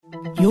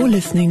You're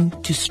listening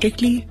to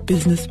Strictly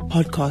Business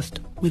Podcast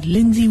with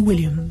Lindsay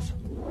Williams.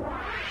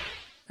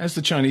 As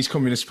the Chinese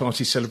Communist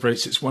Party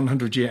celebrates its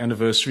 100-year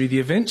anniversary, the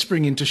events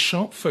bring into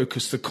sharp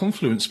focus the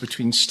confluence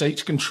between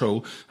state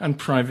control and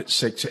private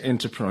sector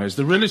enterprise.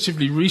 The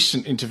relatively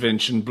recent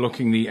intervention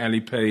blocking the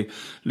Alipay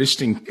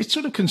listing, it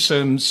sort of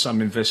concerns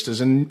some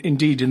investors, and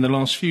indeed in the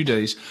last few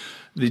days,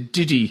 the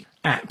Didi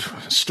app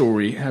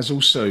story has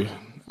also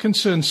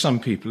concerned some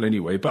people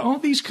anyway. But are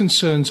these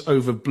concerns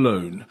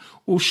overblown,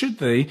 or should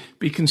they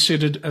be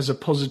considered as a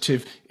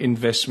positive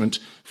investment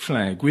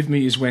flag? With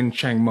me is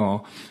Wenchang Ma,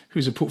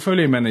 who's a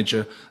portfolio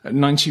manager at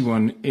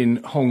 91 in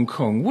Hong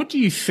Kong. What do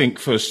you think,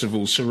 first of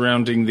all,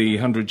 surrounding the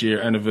 100-year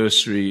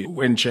anniversary,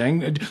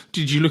 Wenchang?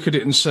 Did you look at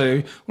it and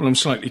say, well, I'm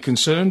slightly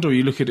concerned, or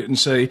you look at it and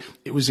say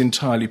it was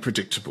entirely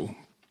predictable?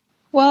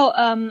 Well,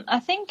 I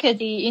think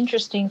the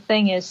interesting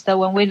thing is that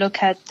when we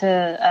look at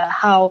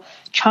how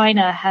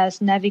China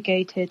has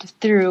navigated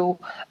through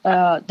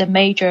the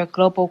major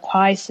global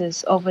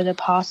crisis over the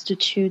past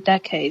 2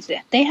 decades,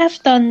 they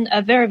have done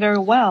very, very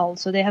well.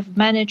 So they have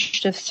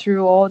managed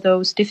through all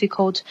those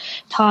difficult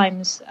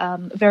times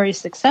very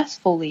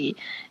successfully.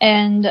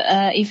 And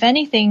if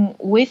anything,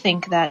 we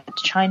think that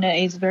China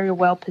is very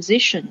well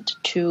positioned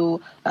to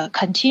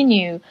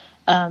continue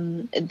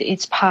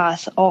its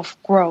path of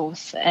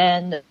growth.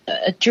 And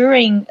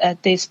during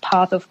this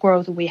path of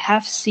growth, we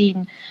have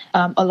seen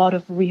a lot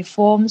of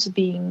reforms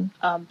being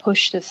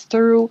pushed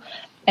through.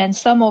 And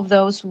some of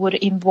those would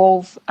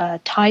involve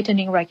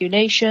tightening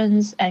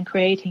regulations and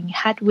creating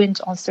headwinds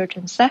on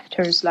certain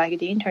sectors, like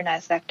the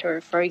internet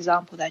sector, for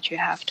example, that you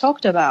have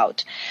talked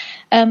about.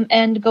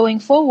 And going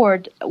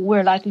forward,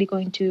 we're likely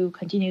going to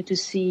continue to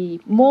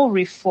see more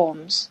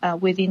reforms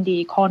within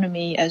the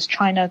economy as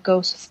China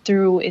goes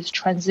through its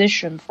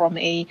transition from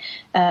a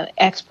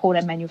export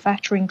and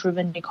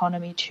manufacturing-driven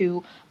economy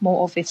to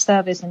more of a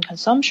service and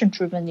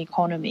consumption-driven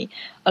economy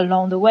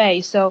along the way.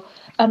 So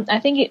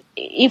I think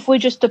if we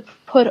just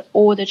put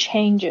all the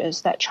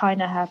changes that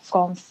China have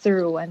gone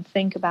through and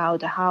think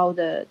about how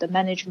the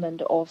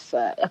management of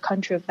a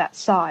country of that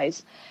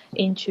size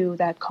into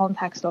that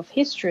context of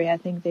history, I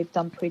think they've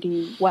done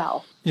pretty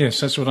well. Yes,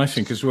 that's what I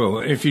think as well.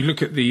 If you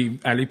look at the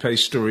Alipay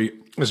story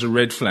as a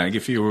red flag,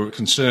 if you're a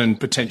concerned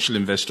potential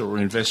investor or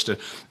investor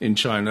in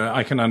China,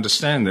 I can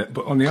understand that.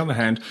 But on the other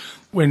hand,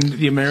 when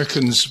the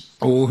Americans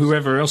or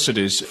whoever else it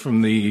is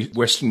from the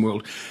Western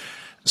world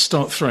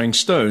start throwing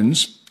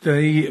stones,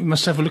 they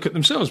must have a look at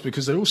themselves,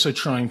 because they're also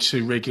trying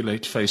to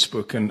regulate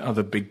Facebook and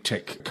other big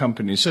tech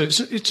companies. So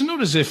it's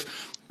not as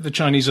if the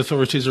Chinese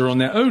authorities are on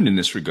their own in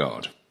this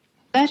regard.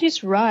 That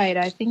is right.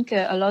 I think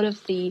a lot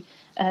of the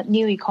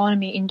new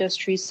economy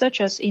industries,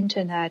 such as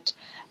internet,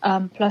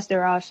 plus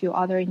there are a few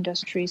other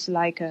industries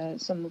like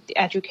some of the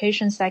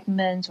education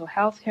segments or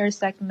healthcare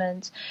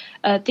segments,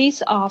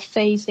 these are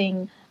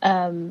facing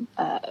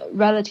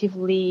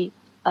relatively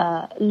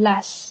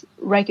less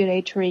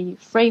regulatory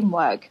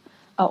framework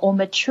or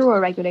mature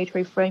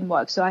regulatory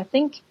framework. So I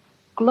think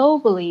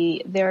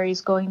globally there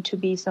is going to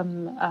be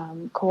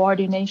some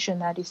coordination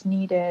that is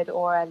needed,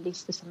 or at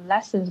least some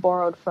lessons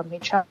borrowed from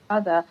each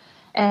other.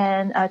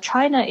 And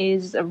China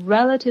is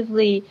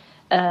relatively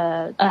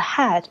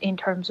ahead in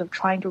terms of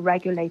trying to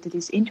regulate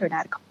these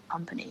internet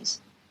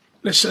companies.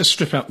 Let's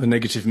strip out the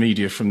negative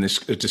media from this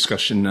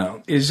discussion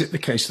now. Is it the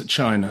case that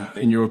China,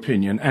 in your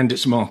opinion, and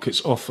its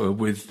markets offer,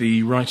 with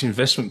the right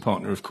investment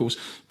partner, of course,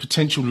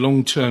 potential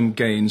long-term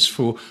gains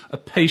for a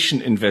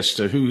patient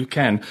investor who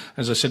can,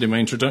 as I said in my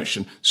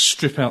introduction,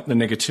 strip out the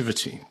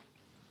negativity?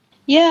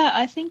 Yeah,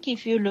 I think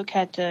if you look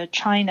at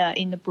China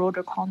in the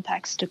broader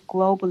context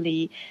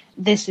globally,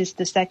 this is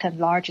the second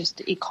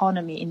largest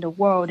economy in the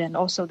world and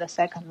also the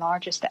second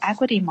largest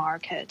equity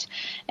market.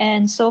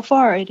 And so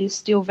far, it is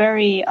still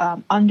very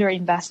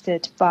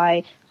underinvested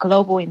by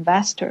global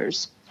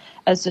investors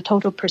as the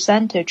total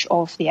percentage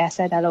of the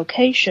asset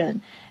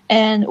allocation.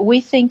 And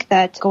we think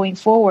that going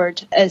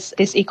forward, as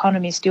this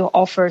economy still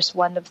offers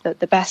one of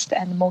the best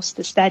and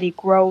most steady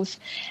growth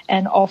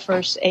and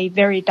offers a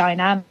very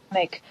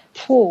dynamic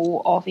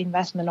pool of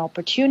investment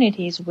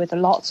opportunities with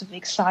lots of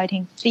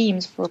exciting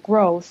themes for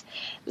growth,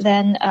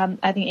 then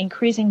I think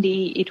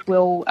increasingly it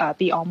will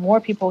be on more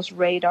people's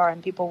radar,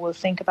 and people will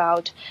think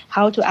about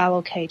how to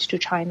allocate to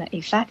China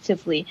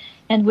effectively.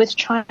 And with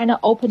China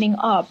opening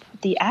up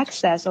the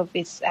access of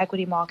its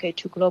equity market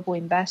to global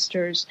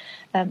investors,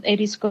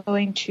 it is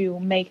going to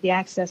make the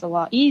access a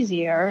lot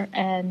easier.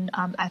 And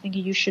I think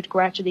you should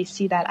gradually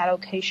see that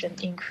allocation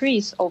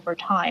increase over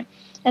time.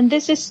 And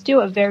this is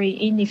still a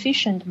very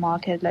inefficient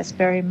market, let's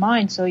bear in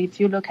mind. So if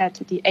you look at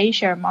the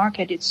A-share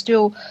market, it's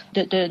still,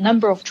 the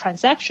number of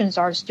transactions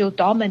are still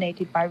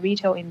dominated by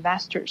retail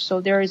investors.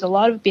 So there is a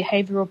lot of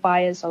behavioral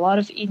bias, a lot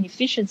of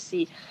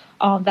inefficiency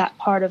on that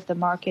part of the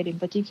market in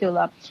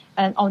particular.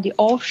 And on the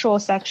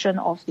offshore section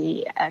of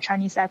the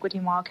Chinese equity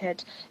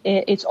market,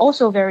 it's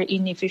also very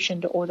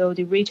inefficient, although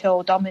the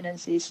retail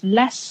dominance is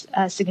less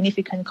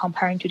significant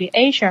comparing to the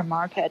A-share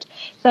market.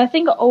 So I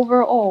think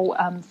overall,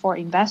 for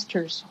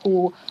investors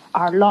who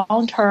are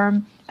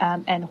long-term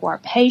and who are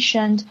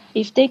patient,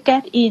 if they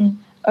get in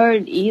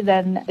early,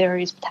 then there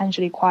is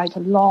potentially quite a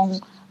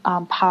long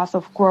path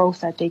of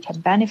growth that they can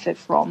benefit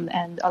from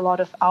and a lot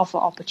of alpha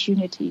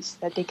opportunities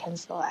that they can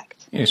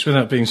select. Yes,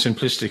 without being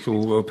simplistic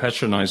or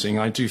patronizing,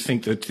 I do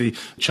think that the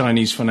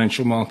Chinese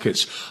financial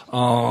markets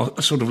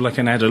are sort of like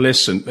an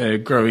adolescent. They're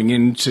growing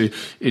into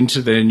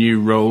their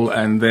new role,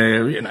 and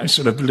they're,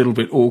 sort of a little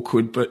bit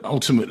awkward, but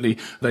ultimately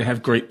they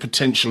have great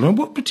potential. And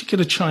what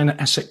particular China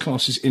asset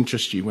classes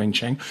interest you,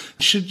 Wenchang?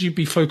 Should you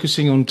be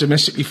focusing on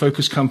domestically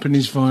focused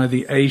companies via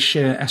the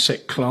A-share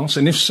asset class?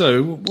 And if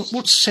so,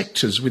 what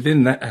sectors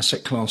within that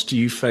asset class do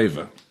you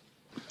favor?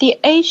 The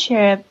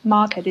A-share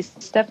market is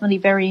definitely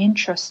very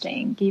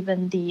interesting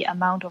given the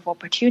amount of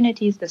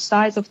opportunities, the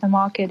size of the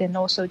market, and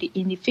also the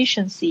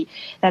inefficiency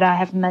that I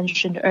have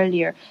mentioned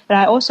earlier. But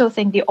I also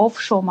think the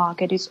offshore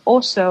market is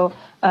also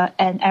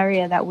an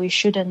area that we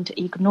shouldn't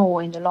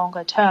ignore in the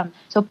longer term.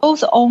 So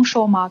both the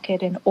onshore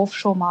market and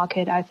offshore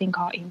market, I think,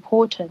 are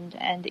important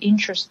and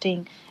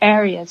interesting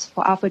areas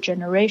for alpha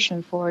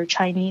generation for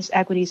Chinese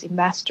equities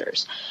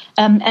investors.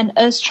 And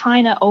as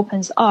China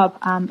opens up,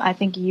 I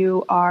think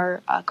you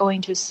are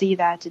going to see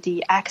that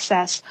the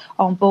access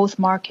on both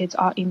markets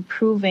are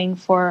improving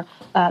for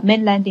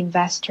mainland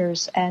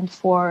investors and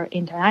for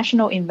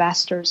international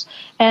investors.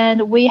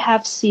 And we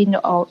have seen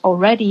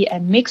already a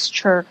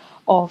mixture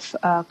of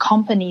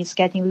companies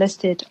getting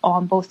listed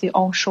on both the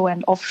onshore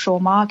and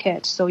offshore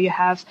market. So you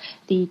have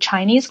the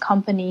Chinese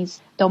companies,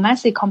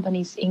 domestic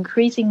companies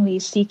increasingly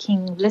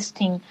seeking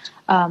listing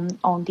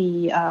on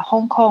the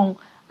Hong Kong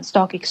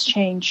Stock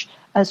Exchange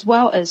as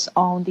well as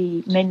on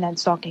the mainland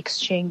stock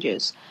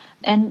exchanges.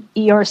 And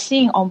you're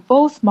seeing on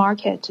both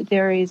markets,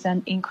 there is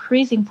an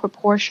increasing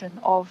proportion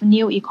of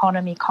new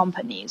economy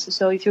companies.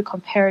 So if you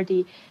compare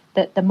the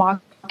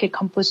market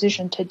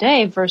composition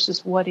today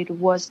versus what it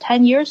was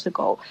 10 years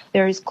ago,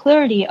 there is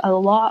clearly a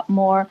lot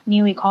more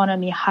new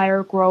economy,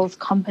 higher growth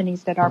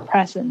companies that are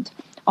present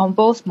on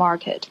both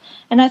markets.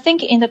 And I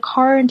think in the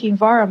current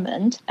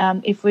environment,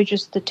 if we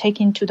just take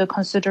into the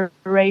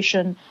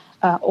consideration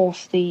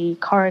of the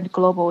current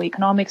global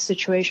economic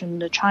situation,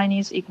 the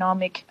Chinese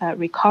economic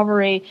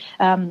recovery,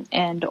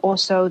 and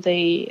also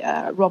the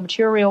raw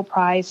material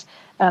price,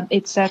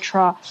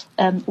 etc.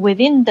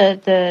 Within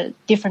the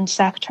different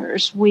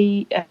sectors,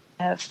 we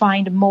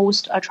find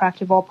most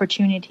attractive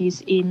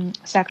opportunities in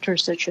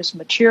sectors such as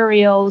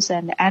materials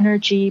and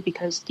energy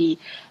because the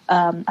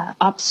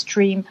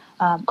upstream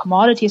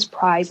commodities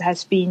price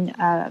has been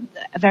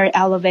very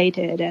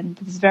elevated and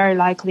is very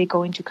likely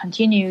going to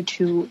continue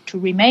to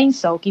remain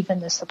so given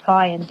the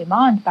supply and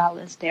demand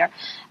balance there.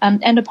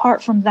 And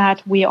apart from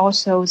that, we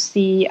also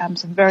see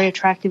some very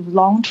attractive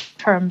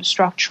long-term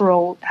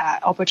structural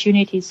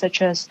opportunities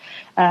such as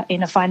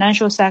in the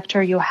financial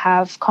sector, you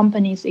have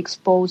companies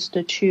exposed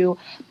to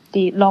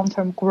the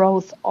long-term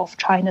growth of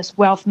China's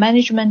wealth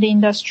management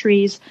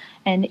industries,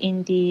 and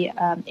in the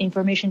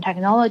information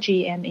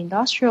technology and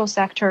industrial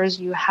sectors,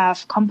 you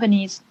have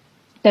companies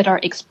that are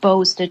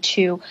exposed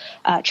to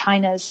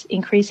China's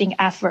increasing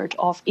effort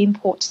of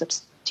import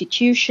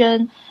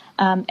substitution,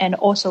 and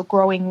also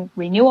growing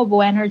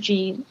renewable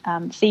energy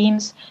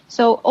themes.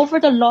 So over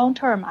the long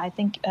term, I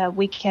think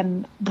we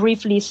can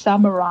briefly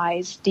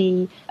summarize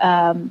the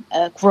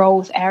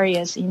growth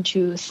areas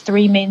into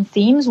three main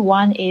themes.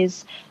 One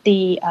is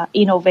the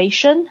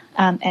innovation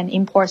and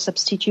import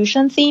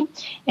substitution theme.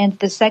 And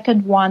the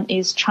second one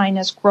is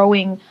China's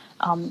growing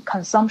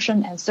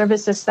consumption and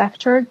services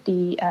sector,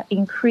 the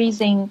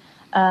increasing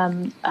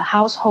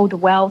household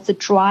wealth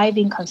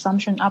driving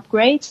consumption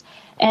upgrades.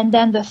 And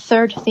then the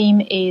third theme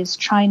is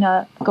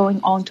China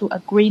going on to a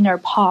greener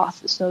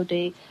path. So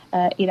the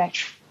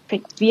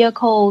electric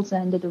vehicles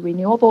and the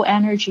renewable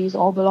energies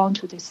all belong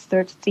to this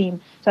third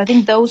theme. So I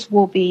think those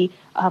will be,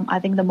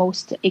 the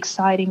most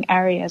exciting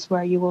areas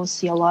where you will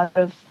see a lot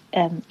of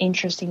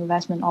interesting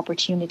investment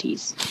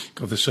opportunities.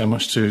 God, there's so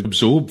much to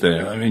absorb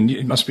there. I mean,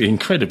 it must be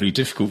incredibly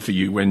difficult for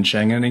you,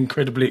 Wenchang, and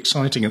incredibly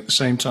exciting at the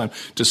same time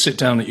to sit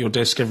down at your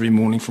desk every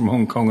morning from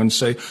Hong Kong and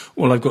say,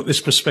 well, I've got this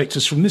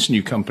prospectus from this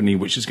new company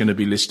which is going to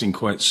be listing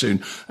quite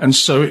soon. And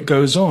so it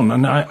goes on.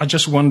 And I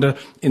just wonder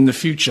in the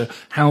future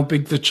how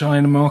big the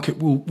China market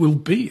will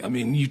be. I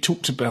mean, you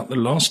talked about the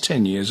last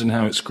 10 years and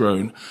how it's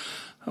grown.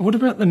 What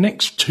about the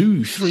next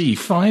 2, 3,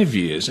 5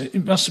 years?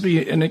 It must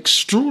be an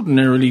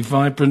extraordinarily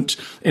vibrant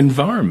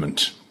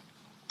environment.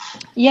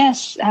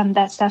 Yes,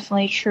 that's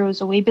definitely true.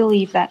 So we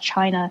believe that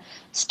China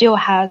still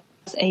has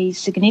a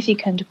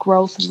significant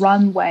growth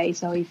runway.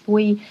 So if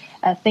we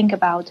think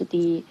about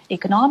the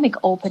economic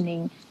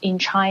opening in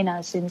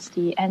China since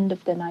the end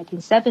of the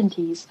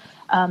 1970s,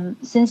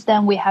 since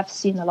then we have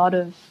seen a lot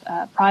of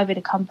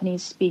private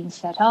companies being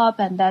set up,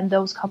 and then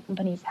those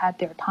companies had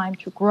their time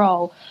to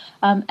grow.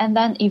 And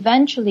then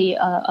eventually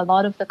a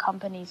lot of the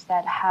companies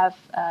that have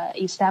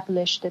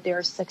established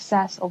their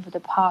success over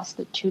the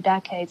past 2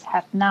 decades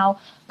have now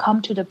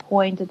come to the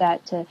point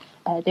that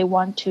they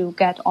want to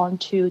get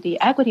onto the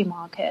equity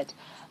market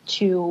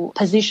to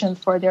position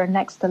for their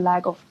next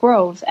leg of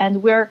growth.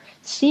 And we're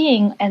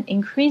seeing an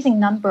increasing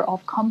number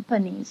of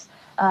companies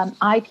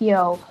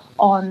IPO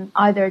on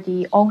either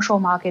the onshore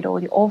market or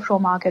the offshore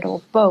market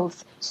or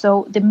both.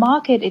 So the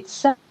market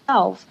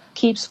itself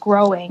keeps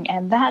growing,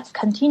 and that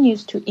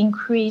continues to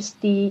increase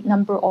the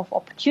number of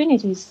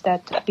opportunities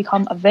that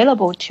become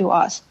available to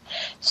us.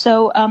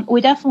 So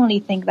we definitely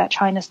think that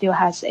China still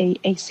has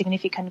a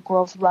significant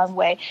growth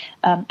runway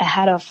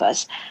ahead of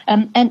us.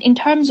 And in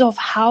terms of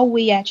how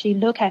we actually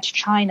look at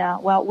China,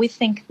 well, we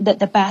think that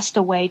the best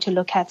way to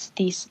look at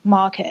this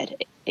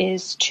market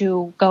is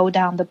to go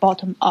down the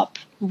bottom-up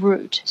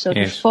route. So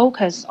to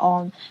focus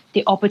on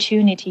the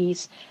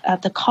opportunities,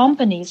 the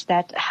companies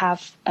that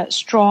have a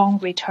strong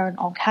return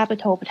on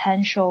capital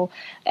potential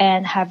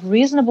and have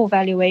reasonable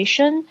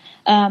valuation,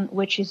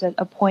 which is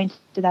a point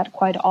that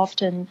quite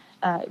often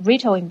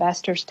retail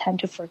investors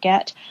tend to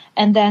forget.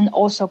 And then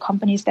also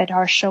companies that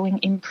are showing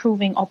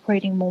improving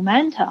operating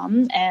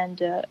momentum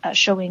and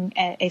showing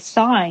a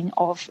sign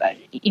of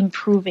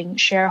improving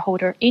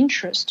shareholder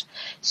interest.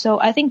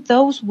 So I think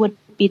those would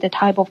be the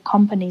type of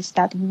companies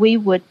that we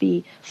would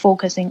be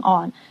focusing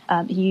on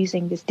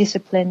using this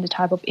disciplined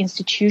type of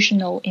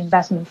institutional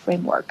investment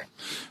framework.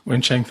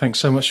 Wenchang, thanks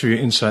so much for your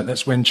insight.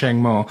 That's Wenchang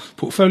Ma,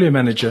 Portfolio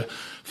Manager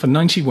for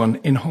 91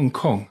 in Hong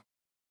Kong.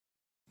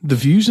 The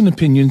views and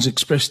opinions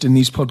expressed in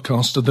these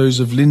podcasts are those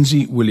of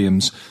Lindsay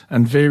Williams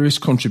and various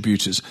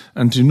contributors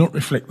and do not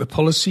reflect the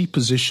policy,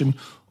 position,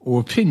 or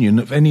opinion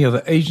of any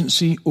other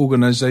agency,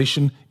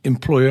 organisation,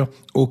 employer,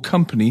 or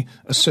company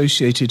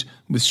associated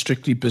with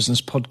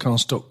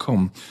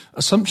strictlybusinesspodcast.com.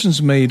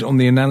 Assumptions made on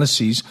the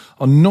analyses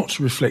are not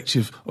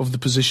reflective of the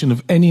position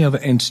of any other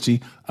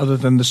entity other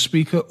than the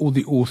speaker or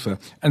the author.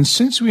 And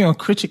since we are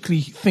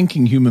critically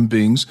thinking human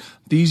beings,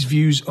 these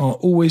views are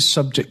always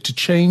subject to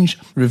change,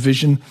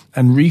 revision,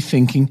 and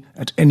rethinking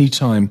at any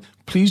time.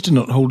 Please do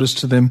not hold us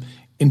to them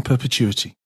in perpetuity.